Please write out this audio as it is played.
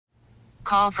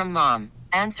Call from mom.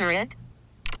 Answer it.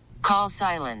 Call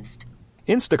silenced.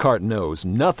 Instacart knows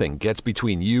nothing gets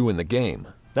between you and the game.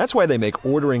 That's why they make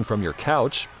ordering from your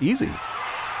couch easy.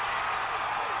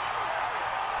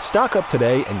 Stock up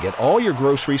today and get all your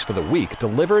groceries for the week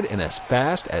delivered in as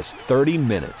fast as 30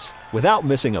 minutes without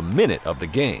missing a minute of the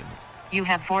game. You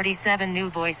have 47 new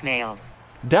voicemails.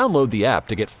 Download the app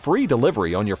to get free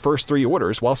delivery on your first 3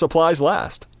 orders while supplies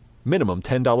last. Minimum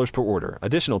 $10 per order.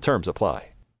 Additional terms apply.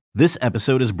 This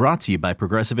episode is brought to you by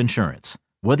Progressive Insurance.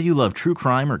 Whether you love true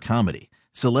crime or comedy,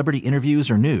 celebrity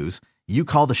interviews or news, you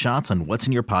call the shots on what's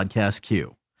in your podcast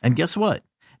queue. And guess what?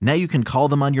 Now you can call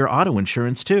them on your auto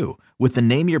insurance too with the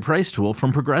Name Your Price tool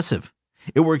from Progressive.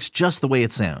 It works just the way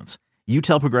it sounds. You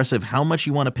tell Progressive how much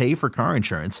you want to pay for car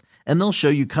insurance, and they'll show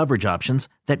you coverage options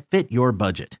that fit your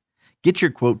budget. Get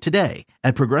your quote today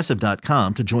at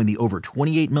Progressive.com to join the over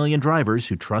 28 million drivers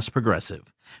who trust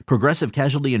Progressive. Progressive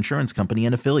Casualty Insurance Company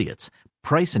and Affiliates.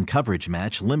 Price and coverage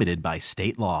match limited by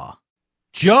state law.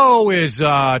 Joe is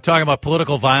talking about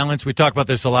political violence. We talk about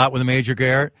this a lot with Major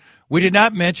Garrett. We did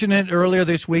not mention it earlier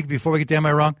this week before we get to Am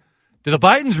I Wrong? Do the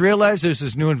Bidens realize there's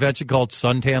this new invention called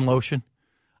suntan lotion?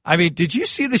 I mean, did you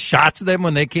see the shots of them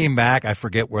when they came back? I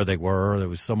forget where they were. It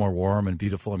was somewhere warm and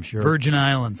beautiful, I'm sure. Virgin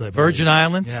Islands, I believe. Virgin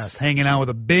Islands? Yes, hanging out with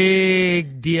a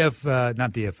big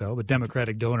not DFL, but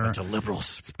Democratic donor. Bunch of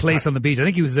liberals. Place on the beach. I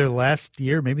think he was there last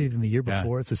year, maybe even the year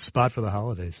before. It's a spot for the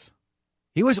holidays.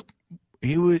 He was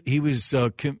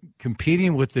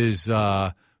competing with his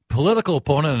political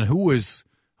opponent, and who was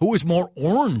more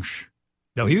orange.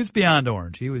 No, he was beyond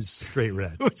orange. He was straight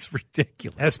red. It was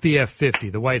ridiculous. SPF 50,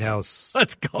 the White House.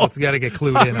 Let's go. Let's got to get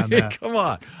clued in on that. Come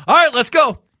on. All right, let's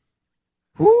go.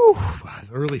 Woo!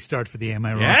 Early start for the Am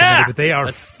I Wrong committee, but they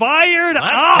are fired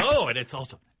up. Oh, and it's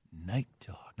also night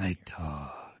talk. Night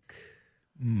talk.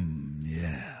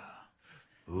 Yeah.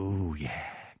 Ooh, yeah.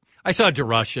 I saw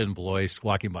DeRusha and Blois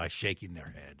walking by shaking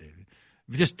their head.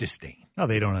 Just disdain. No,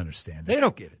 they don't understand it. They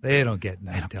don't get it. They don't get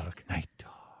night talk. Night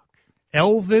talk.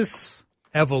 Elvis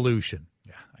Evolution.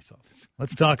 Yeah, I saw this.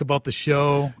 Let's talk about the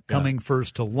show coming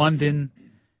first to London.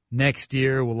 Next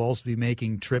year, we'll also be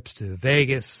making trips to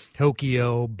Vegas,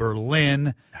 Tokyo,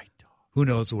 Berlin. Who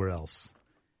knows where else?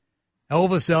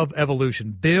 Elvis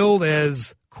Evolution, billed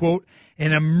as, quote,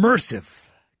 an immersive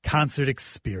concert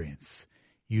experience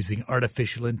using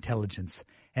artificial intelligence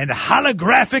and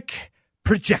holographic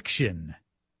projection.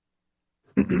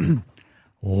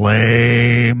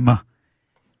 Lame.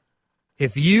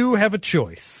 If you have a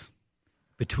choice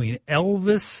between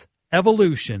Elvis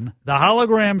Evolution, the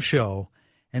hologram show,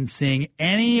 and seeing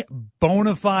any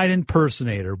bona fide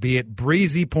impersonator, be it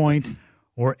Breezy Point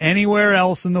or anywhere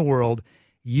else in the world,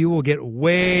 you will get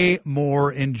way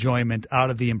more enjoyment out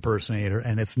of the impersonator,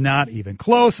 and it's not even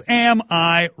close. Am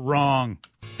I wrong?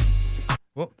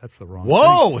 Whoa, that's the wrong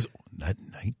Whoa! thing. That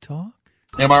night talk?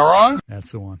 Am I wrong?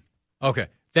 That's the one. Okay.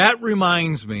 That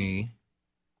reminds me.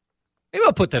 Maybe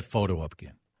I'll put that photo up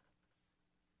again.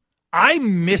 I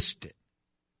missed it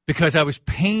because I was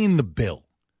paying the bill.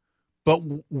 But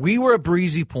we were at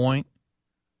Breezy Point,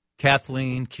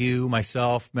 Kathleen, Q,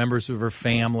 myself, members of her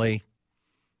family,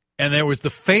 and there was the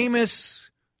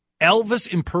famous Elvis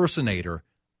impersonator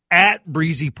at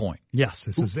Breezy Point. Yes,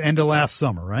 this is the end of last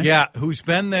summer, right? Yeah, who's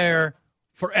been there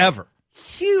forever.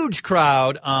 Huge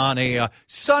crowd on a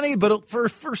sunny, but for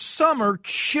summer,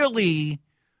 chilly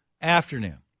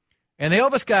afternoon. And the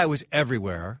Elvis guy was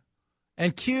everywhere.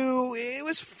 And Q, it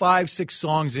was 5-6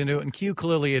 songs into it, and Q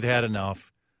clearly had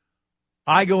enough.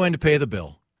 I go in to pay the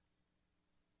bill,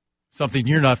 something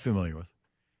you're not familiar with.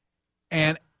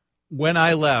 And when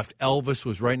I left, Elvis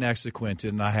was right next to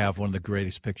Quentin, and I have one of the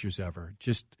greatest pictures ever.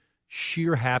 Just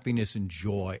sheer happiness and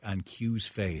joy on Q's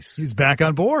face. He's back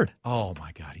on board. Oh,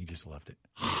 my God, he just loved it.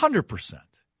 100%.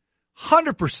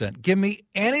 100%. Give me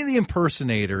any of the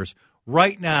impersonators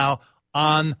right now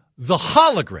on the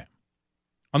hologram.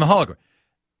 On the hologram.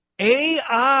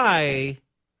 AI,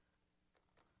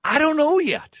 I don't know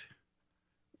yet.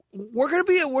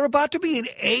 We're about to be an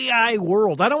AI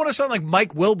world. I don't want to sound like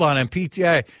Mike Wilbon on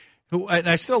PTI, and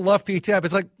I still love PTI, but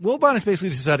it's like Wilbon has basically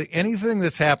decided anything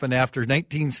that's happened after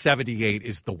 1978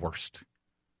 is the worst.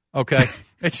 Okay?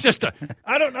 It's just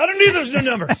I don't need those new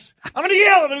numbers. I'm going to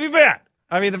yell. I'm going to be bad.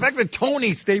 I mean, the fact that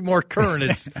Tony stayed more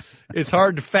current is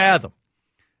hard to fathom.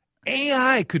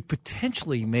 AI could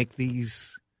potentially make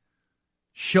these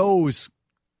shows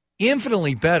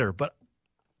infinitely better, but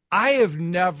I have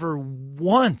never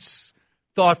once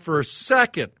thought for a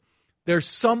second there's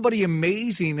somebody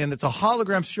amazing and it's a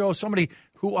hologram show, somebody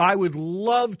who I would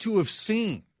love to have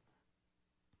seen.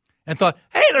 And thought,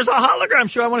 hey, there's a hologram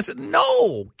show. I want to say,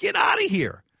 no, get out of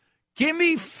here. Give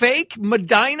me fake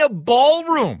Medina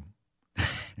Ballroom.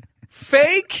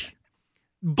 Fake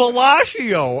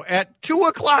Bellagio at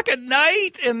 2:00 at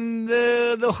night, and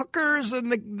the hookers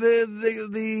and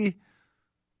the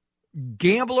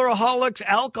gambleraholics,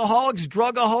 alcoholics,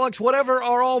 drugaholics, whatever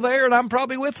are all there, and I'm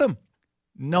probably with them.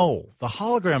 No, the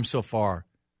hologram so far.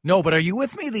 No, but are you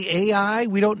with me? The AI,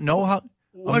 we don't know how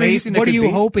amazing it What could are you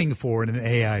be. hoping for in an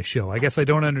AI show? I guess I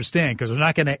don't understand because they're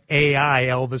not going to AI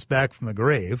Elvis back from the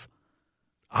grave.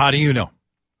 How do you know?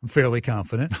 I'm fairly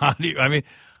confident.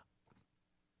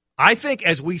 I think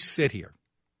as we sit here,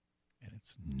 and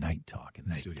it's night talk in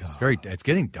the studio. It's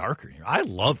getting darker here. I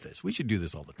love this. We should do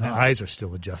this all the My time. eyes are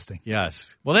still adjusting.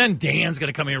 Yes. Well, then Dan's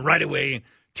going to come in right away and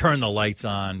turn the lights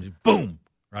on. Just boom,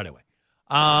 right away.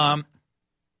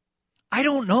 I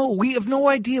don't know. We have no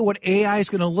idea what AI is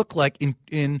going to look like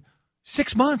in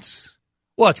 6 months.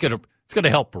 Well, it's going to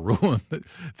help ruin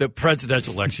the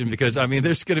presidential election because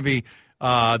there's going to be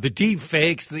the deep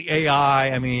fakes, the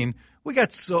AI. We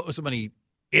got so many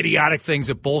idiotic things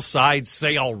that both sides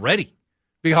say already.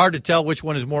 It'd be hard to tell which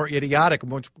one is more idiotic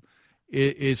and which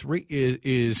is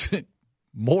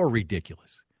more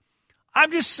ridiculous.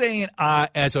 I'm just saying,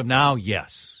 as of now,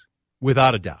 yes,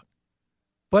 without a doubt.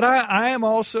 But I am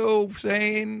also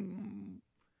saying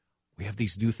we have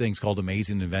these new things called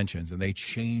amazing inventions, and they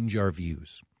change our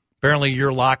views. Apparently,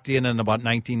 you're locked in about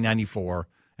 1994,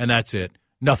 and that's it.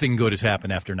 Nothing good has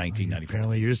happened after 1994.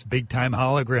 Apparently, you're just a big-time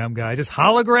hologram guy. Just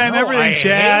hologram everything,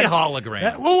 Chad. I hate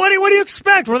hologram. Well, what do you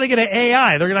expect? What are they going to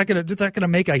AI? They're not going to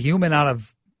make a human out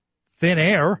of thin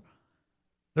air.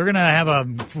 They're going to have a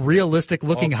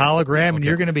realistic-looking hologram, and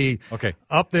you're going to be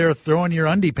up there throwing your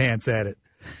undie pants at it.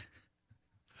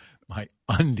 My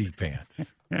undie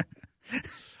pants. I'd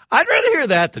rather hear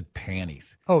that than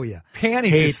panties. Oh, yeah.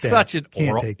 Panties Hate is that. such an Can't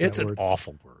oral. take that It's word. an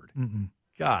awful word. Mm-mm.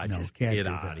 God, No, just can't get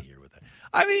do out that. of here with that.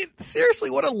 Seriously,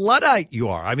 what a Luddite you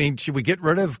are. Should we get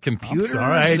rid of computers? I'm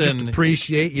sorry. I just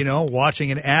appreciate,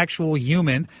 watching an actual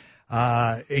human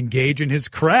engage in his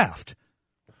craft.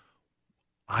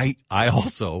 I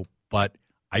also, but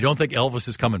I don't think Elvis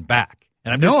is coming back.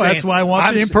 And I'm just saying, that's why I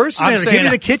want the impersonator. Give me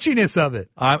the kitschiness of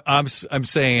it. I'm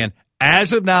saying,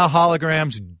 as of now,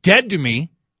 holograms dead to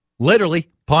me, literally,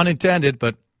 pun intended,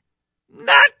 but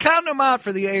not counting them out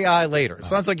for the AI later. It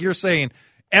sounds like you're saying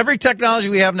every technology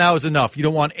we have now is enough. You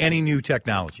don't want any new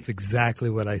technology. That's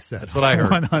exactly what I said. That's what I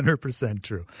heard. 100%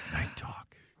 true. Night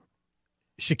talk.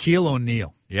 Shaquille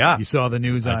O'Neal. Yeah. You saw the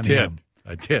news on him.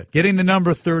 I did. Getting the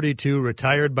number 32,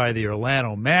 retired by the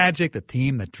Orlando Magic, the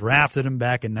team that drafted him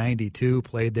back in 92,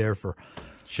 played there for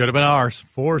Should have been ours.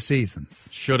 4 seasons.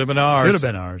 Should have been ours. Should have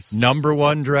been ours. Number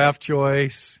 1 draft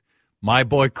choice. My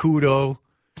boy Kudo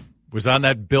was on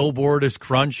that billboard as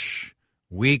Crunch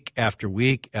week after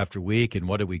week after week. And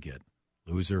what did we get?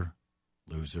 Loser,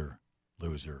 loser,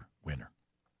 loser, winner.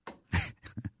 That's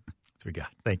what we got.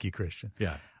 Thank you, Christian.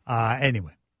 Yeah.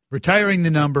 Anyway, retiring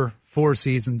the number, 4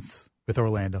 seasons with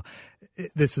Orlando.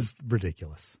 This is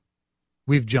ridiculous.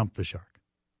 We've jumped the shark.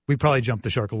 We probably jumped the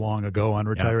shark long ago on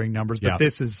retiring numbers, but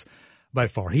this is by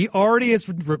far. He already has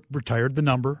retired the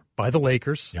number by the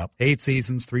Lakers. 8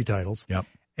 seasons, 3 titles.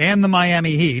 And the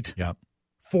Miami Heat.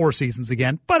 4 seasons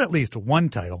again, but at least 1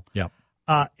 title.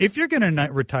 If you're going to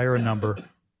retire a number,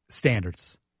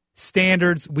 standards.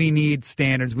 Standards, we need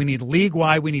standards. We need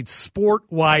league-wide, we need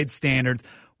sport-wide standards.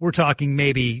 We're talking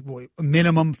maybe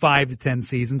minimum 5 to 10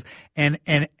 seasons and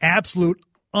an absolute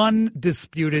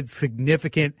undisputed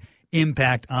significant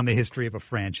impact on the history of a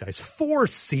franchise. 4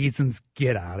 seasons,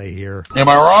 get out of here. Am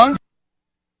I wrong?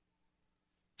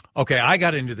 Okay, I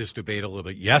got into this debate a little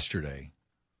bit yesterday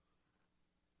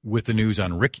with the news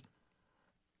on Ricky.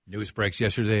 News breaks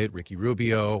yesterday that Ricky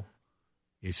Rubio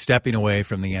is stepping away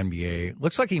from the NBA.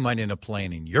 Looks like he might end up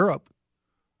playing in Europe,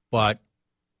 but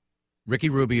Ricky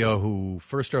Rubio, who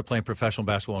first started playing professional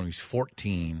basketball when he was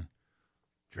 14,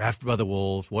 drafted by the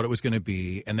Wolves, what it was going to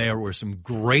be, and there were some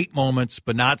great moments,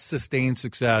 but not sustained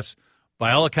success.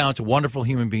 By all accounts, a wonderful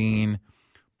human being.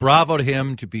 Bravo to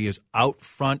him to be as out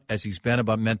front as he's been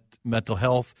about mental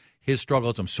health, his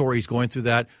struggles. I'm sorry he's going through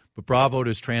that, but bravo to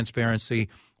his transparency.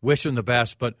 Wish him the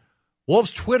best. But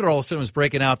Wolves Twitter all of a sudden was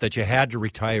breaking out that you had to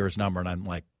retire his number, and I'm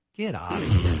like, get out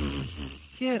of here.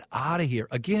 Get out of here.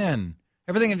 Again,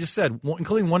 everything I just said,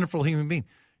 including wonderful human being.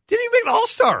 Didn't even make an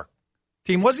all-star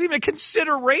team. Wasn't even a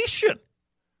consideration.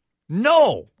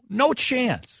 No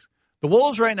chance. The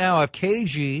Wolves right now have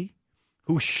KG,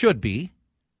 who should be,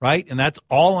 right? And that's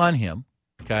all on him,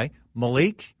 okay?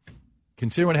 Malik,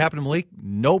 consider what happened to Malik.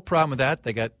 No problem with that.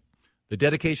 They got the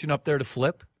dedication up there to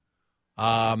Flip.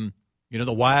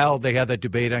 The Wild, they had that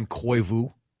debate on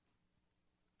Koivu.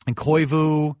 And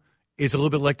Koivu is a little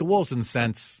bit like the Wolves in the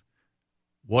sense,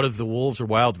 what have the Wolves or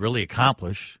Wild really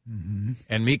accomplished? Mm-hmm.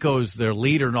 And Mikko's their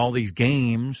leader in all these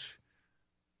games.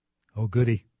 Oh,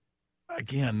 goody.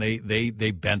 Again,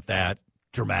 they bent that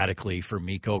dramatically for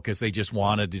Mikko because they just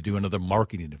wanted to do another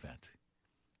marketing event.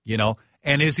 You know?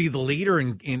 And is he the leader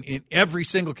in every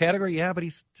single category? Yeah, but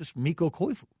he's just Mikko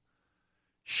Koivu.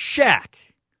 Shaq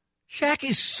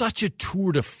is such a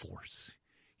tour de force.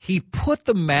 He put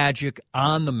the Magic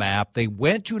on the map. They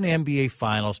went to an NBA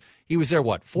Finals. He was there,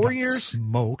 4 years?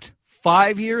 Smoked.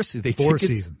 5 years? 4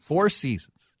 seasons. 4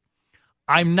 seasons.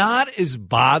 I'm not as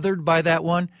bothered by that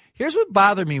one. Here's what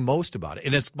bothered me most about it,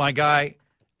 and it's my guy,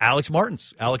 Alex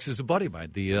Martins. Alex is a buddy of mine,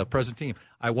 the present team.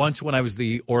 When I was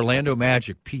the Orlando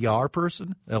Magic PR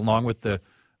person, along with the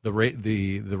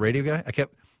radio guy,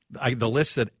 the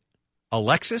list said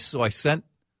Alexis, so I sent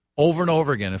over and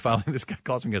over again. And finally, this guy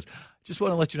calls me and goes, just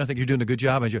want to let you know I think you're doing a good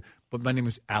job. But my name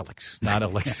is Alex, not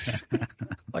Alexis.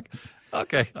 Like,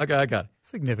 okay, I got it.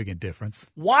 Significant difference.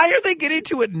 Why are they getting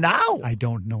to it now? I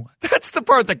don't know. That's the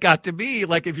part that got to me.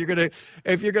 Like, if you're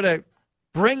gonna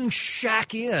bring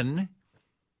Shaq in,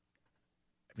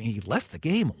 I mean, he left the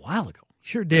game a while ago.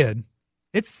 Sure did.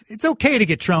 It's okay to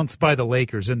get trounced by the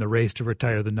Lakers in the race to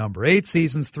retire the number. 8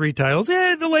 seasons, 3 titles.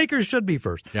 Yeah, the Lakers should be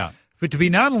first. Yeah. But to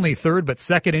be not only third, but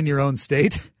second in your own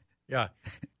state. Yeah.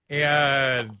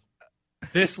 And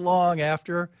this long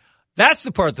after, that's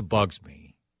the part that bugs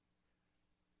me.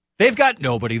 They've got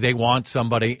nobody. They want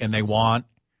somebody, and they want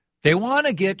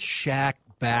to get Shaq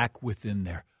back within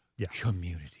their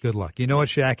community. Good luck. You know what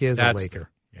Shaq is? A Laker.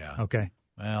 Yeah. Okay.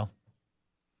 Well,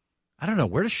 I don't know.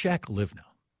 Where does Shaq live now?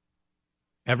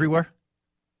 Everywhere?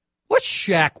 What's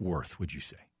Shaq worth, would you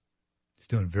say? He's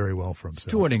doing very well for himself.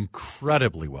 He's doing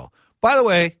incredibly well. By the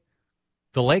way,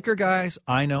 the Laker guys,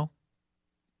 I know,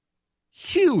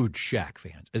 huge Shaq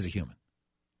fans as a human.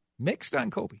 Mixed on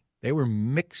Kobe. They were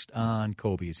mixed on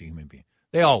Kobe as a human being.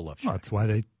 They all love Shaq. Well, that's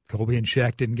why Kobe and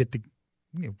Shaq didn't get to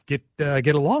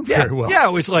get along very well. Yeah,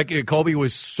 it was like Kobe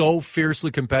was so fiercely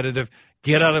competitive.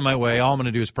 Get out of my way. All I'm going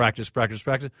to do is practice.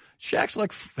 Shaq's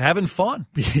like having fun.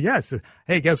 Yes.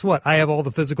 Hey, guess what? I have all the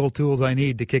physical tools I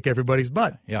need to kick everybody's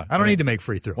butt. Yeah. I don't need to make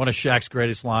free throws. One of Shaq's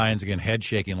greatest lines, again,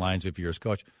 head-shaking lines if you're his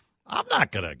coach. I'm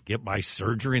not going to get my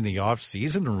surgery in the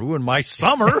off-season and ruin my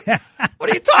summer. What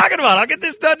are you talking about? I'll get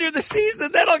this done during the season,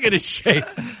 and then I'll get in shape.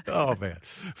 Oh, man.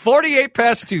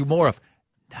 2. More of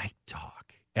Night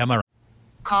Talk. Am I right?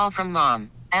 Call from mom.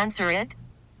 Answer it.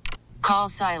 Call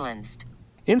silenced.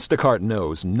 Instacart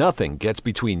knows nothing gets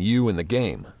between you and the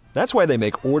game. That's why they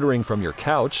make ordering from your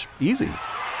couch easy.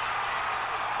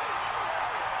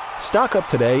 Stock up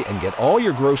today and get all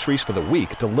your groceries for the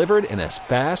week delivered in as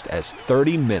fast as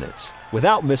 30 minutes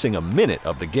without missing a minute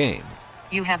of the game.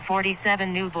 You have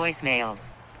 47 new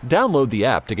voicemails. Download the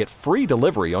app to get free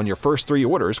delivery on your first 3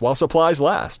 orders while supplies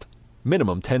last.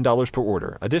 Minimum $10 per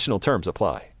order. Additional terms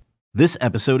apply. This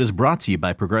episode is brought to you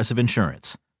by Progressive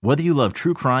Insurance. Whether you love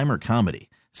true crime or comedy,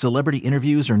 celebrity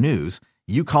interviews or news,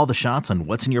 you call the shots on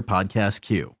what's in your podcast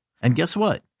queue. And guess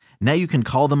what? Now you can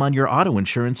call them on your auto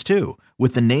insurance too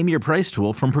with the Name Your Price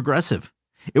tool from Progressive.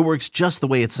 It works just the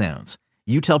way it sounds.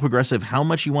 You tell Progressive how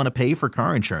much you want to pay for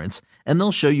car insurance, and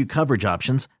they'll show you coverage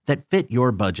options that fit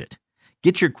your budget.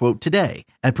 Get your quote today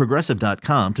at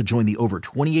Progressive.com to join the over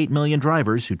 28 million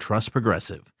drivers who trust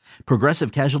Progressive.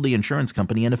 Progressive Casualty Insurance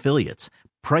Company and Affiliates.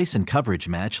 Price and coverage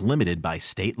match limited by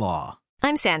state law.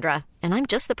 I'm Sandra, and I'm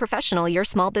just the professional your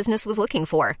small business was looking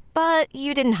for. But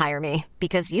you didn't hire me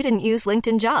because you didn't use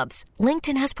LinkedIn Jobs.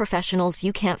 LinkedIn has professionals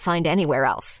you can't find anywhere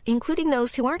else, including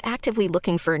those who aren't actively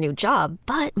looking for a new job,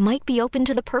 but might be open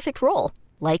to the perfect role,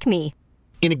 like me.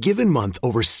 In a given month,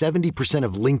 over 70%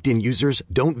 of LinkedIn users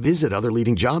don't visit other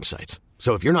leading job sites.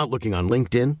 So if you're not looking on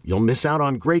LinkedIn, you'll miss out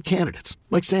on great candidates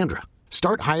like Sandra.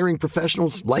 Start hiring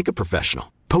professionals like a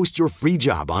professional. Post your free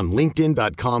job on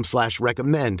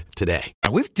linkedin.com/recommend today.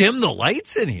 We've dimmed the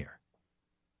lights in here.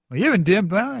 Well, you haven't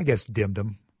dimmed. Well, I guess dimmed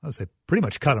them. I would say pretty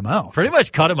much cut them out. Pretty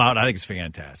much cut them out. I think it's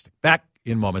fantastic. Back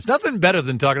in moments. Nothing better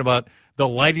than talking about the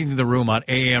lighting in the room on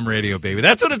AM radio, baby.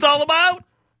 That's what it's all about.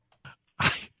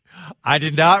 I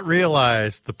did not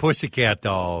realize the Pussycat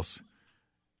Dolls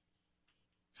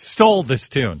stole this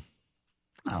tune.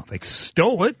 I don't think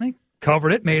stole it. They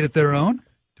covered it, made it their own.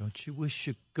 Don't you wish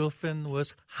your girlfriend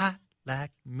was hot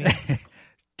like me?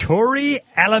 Tori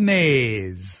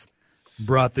Alamaze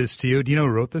brought this to you. Do you know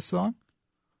who wrote this song?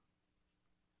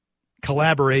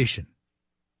 Collaboration.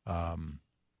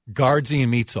 Guardsy and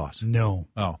Meat Sauce. No.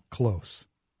 Oh. Close.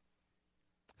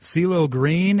 CeeLo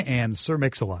Green and Sir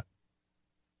Mix-a-Lot.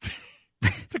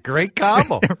 It's a great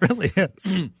combo. It really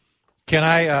is. Can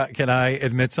I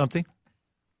admit something?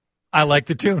 I like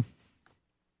the tune.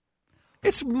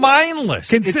 It's mindless.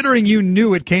 Considering you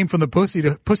knew it came from the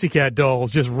Pussycat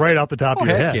Dolls just right off the top of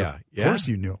your head. Yeah. Of course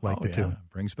you knew it the tune.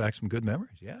 Brings back some good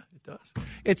memories. Yeah, it does.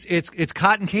 It's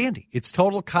cotton candy. It's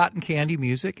total cotton candy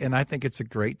music, and I think it's a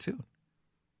great tune.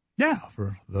 Yeah,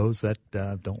 for those that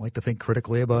don't like to think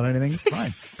critically about anything,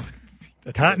 it's fine.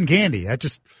 Cotton candy.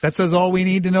 That says all we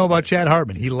need to know about Chad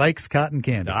Hartman. He likes cotton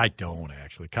candy. I don't,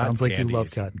 actually. Sounds like you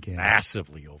love cotton candy.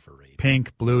 Massively overrated.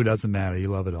 Pink, blue, doesn't matter. You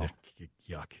love it all.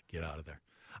 Yuck. Get out of there.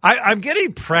 I'm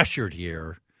getting pressured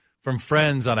here from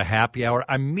friends on a happy hour.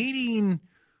 I'm meeting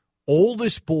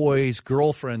oldest boy's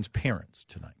girlfriend's parents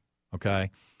tonight,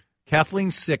 okay?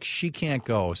 Kathleen's sick. She can't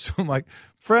go. So my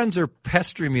friends are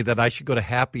pestering me that I should go to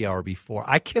happy hour before.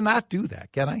 I cannot do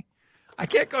that, can I? I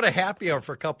can't go to happy hour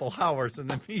for a couple hours and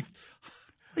then meet.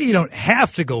 You don't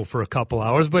have to go for a couple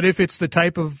hours, but if it's the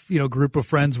type of group of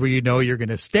friends where you know you're going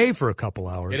to stay for a couple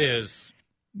hours. It is.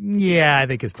 Yeah, I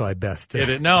think it's probably best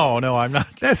to. No, I'm not.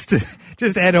 That's to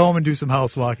just head home and do some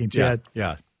house walking, Chad.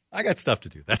 Yeah. I got stuff to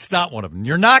do. That's not one of them.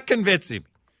 You're not convincing me.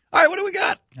 All right, what do we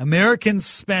got? Americans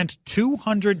spent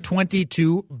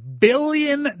 $222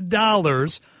 billion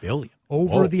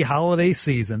over the holiday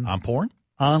season. On porn?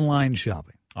 Online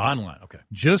shopping. Online, okay.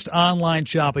 Just online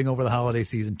shopping over the holiday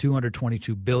season,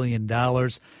 $222 billion.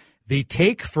 The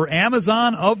take for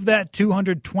Amazon of that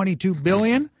 $222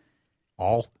 billion?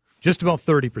 Just about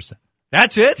 30%.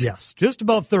 That's it? Yes, just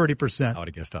about 30%. I would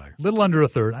have guessed higher. A little under a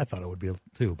third. I thought it would be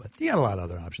too, but you got a lot of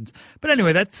other options. But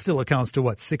anyway, that still accounts to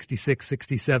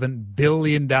 $66-67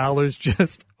 billion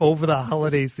just over the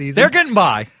holiday season. They're getting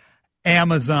by.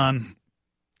 Amazon.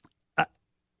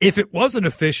 If it wasn't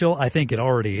official, I think it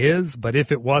already is. But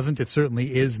if it wasn't, it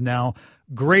certainly is now.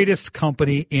 Greatest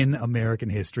company in American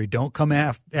history. Don't come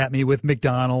at me with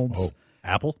McDonald's. Oh,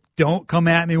 Apple? Don't come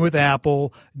at me with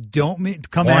Apple. Don't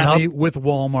come at me with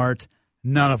Walmart.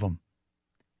 None of them.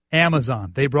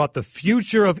 Amazon. They brought the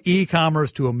future of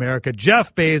e-commerce to America.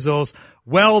 Jeff Bezos,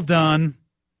 well done.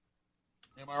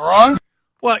 Am I wrong?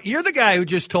 Well, you're the guy who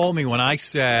just told me when I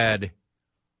said,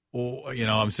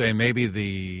 I'm saying maybe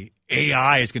the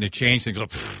AI is going to change things.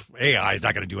 AI is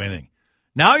not going to do anything.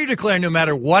 Now you're declaring no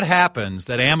matter what happens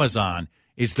that Amazon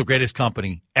is the greatest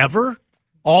company ever,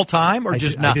 all time, or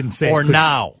just now?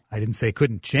 Now? I didn't say it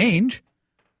couldn't change.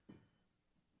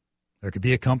 There could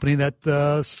be a company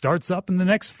that starts up in the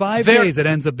next 5 days that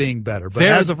ends up being better. But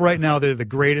as of right now, they're the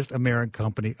greatest American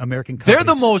company. They're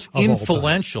the most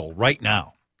influential right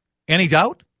now. Any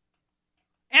doubt?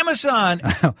 Amazon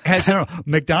has. I don't know.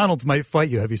 McDonald's might fight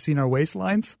you. Have you seen our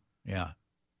waistlines? Yeah.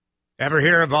 Ever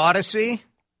hear of Odyssey?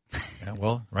 Yeah,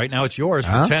 well, right now it's yours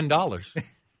for $10.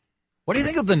 What do you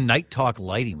think of the Night Talk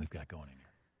lighting we've got going in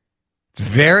here? It's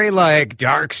very like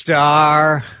Dark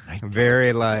Star.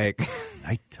 Very like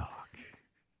Night Talk.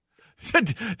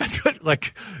 That's what,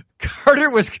 like,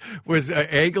 Carter was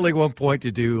angling one point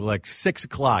to do like 6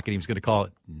 o'clock, and he was going to call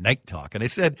it Night Talk. And I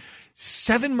said,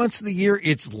 7 months of the year,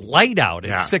 it's light out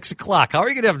at 6 o'clock. How are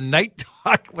you going to have Night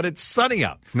Talk when it's sunny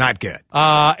out? It's not good.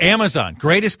 Amazon,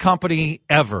 greatest company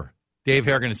ever. Dave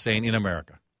Harrigan is saying in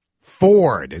America.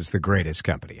 Ford is the greatest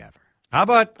company ever. How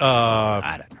about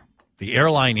I don't know. The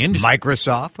airline industry?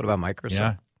 Microsoft. What about Microsoft?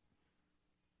 Yeah.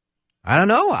 I don't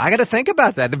know. I got to think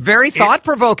about that. Very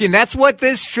thought-provoking. That's what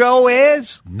this show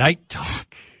is. Night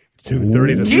Talk.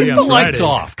 2:30 to 3 Keep the lights Fridays.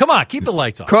 off. Come on, keep the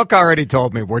lights off. Cook already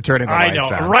told me we're turning the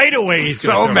lights on. Right away. He's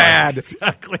so mad.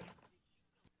 Exactly.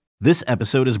 This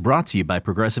episode is brought to you by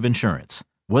Progressive Insurance.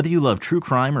 Whether you love true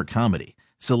crime or comedy,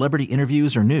 celebrity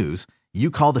interviews or news,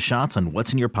 you call the shots on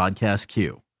what's in your podcast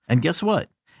queue. And guess what?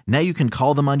 Now you can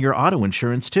call them on your auto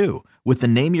insurance too with the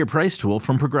Name Your Price tool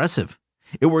from Progressive.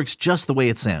 It works just the way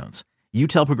it sounds. You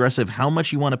tell Progressive how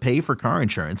much you want to pay for car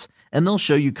insurance, and they'll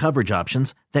show you coverage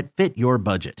options that fit your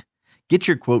budget. Get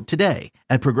your quote today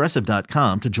at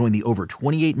Progressive.com to join the over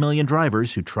 28 million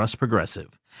drivers who trust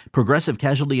Progressive. Progressive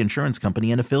Casualty Insurance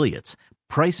Company and Affiliates.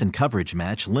 Price and coverage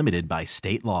match limited by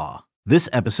state law. This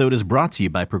episode is brought to you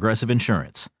by Progressive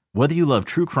Insurance. Whether you love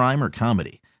true crime or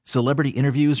comedy, celebrity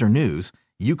interviews or news,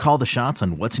 you call the shots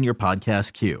on what's in your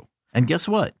podcast queue. And guess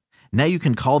what? Now you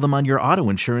can call them on your auto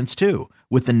insurance too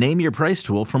with the Name Your Price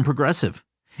tool from Progressive.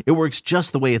 It works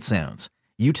just the way it sounds.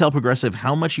 You tell Progressive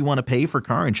how much you want to pay for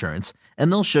car insurance,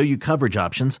 and they'll show you coverage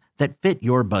options that fit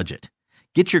your budget.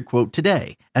 Get your quote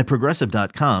today at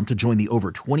Progressive.com to join the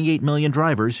over 28 million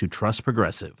drivers who trust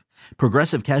Progressive.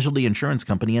 Progressive Casualty Insurance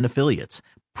Company and Affiliates.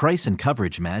 Price and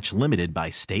coverage match limited by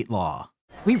state law.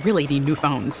 We really need new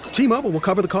phones. T-Mobile will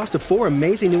cover the cost of 4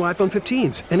 amazing new iPhone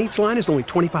 15s, and each line is only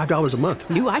 $25 a month.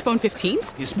 New iPhone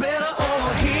 15s? It's better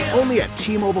over here. Only at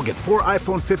T-Mobile, get 4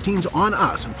 iPhone 15s on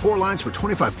us and 4 lines for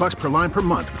 $25 per line per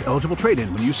month with eligible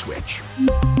trade-in when you switch.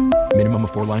 Minimum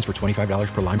of 4 lines for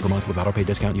 $25 per line per month with autopay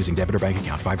discount using debit or bank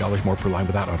account. $5 more per line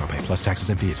without autopay, plus taxes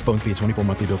and fees. Phone fee at 24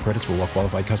 monthly bill credits for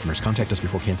well-qualified customers. Contact us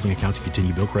before canceling account to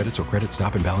continue bill credits or credit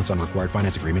stop and balance on required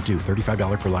finance agreement due.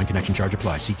 $35 per line connection charge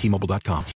applies. See T-Mobile.com.